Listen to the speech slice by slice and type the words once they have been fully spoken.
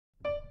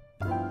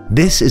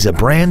This is a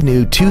brand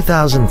new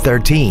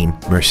 2013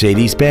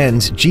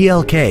 Mercedes-Benz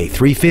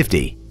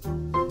GLK350.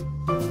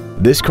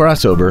 This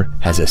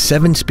crossover has a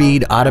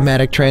 7-speed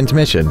automatic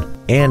transmission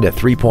and a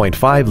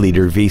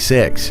 3.5-liter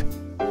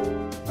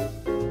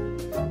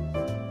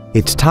V6.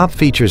 Its top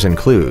features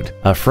include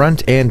a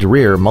front and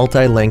rear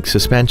multi-link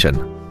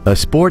suspension, a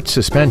sports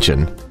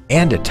suspension,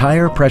 and a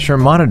tire pressure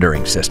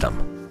monitoring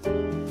system.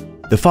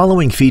 The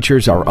following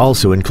features are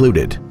also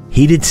included: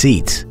 heated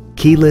seats,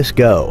 keyless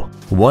go,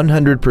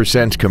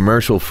 100%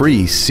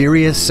 commercial-free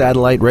Sirius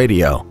satellite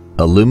radio,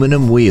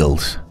 aluminum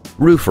wheels,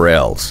 roof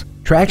rails,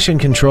 traction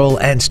control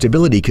and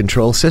stability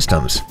control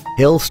systems,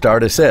 hill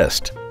start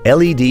assist,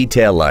 LED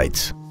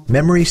taillights,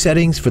 memory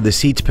settings for the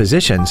seat's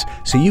positions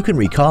so you can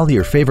recall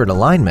your favorite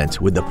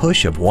alignments with the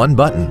push of one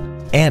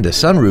button, and a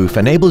sunroof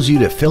enables you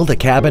to fill the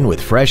cabin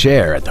with fresh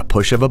air at the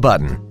push of a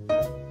button.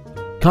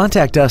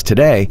 Contact us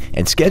today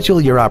and schedule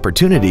your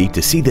opportunity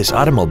to see this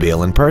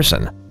automobile in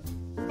person.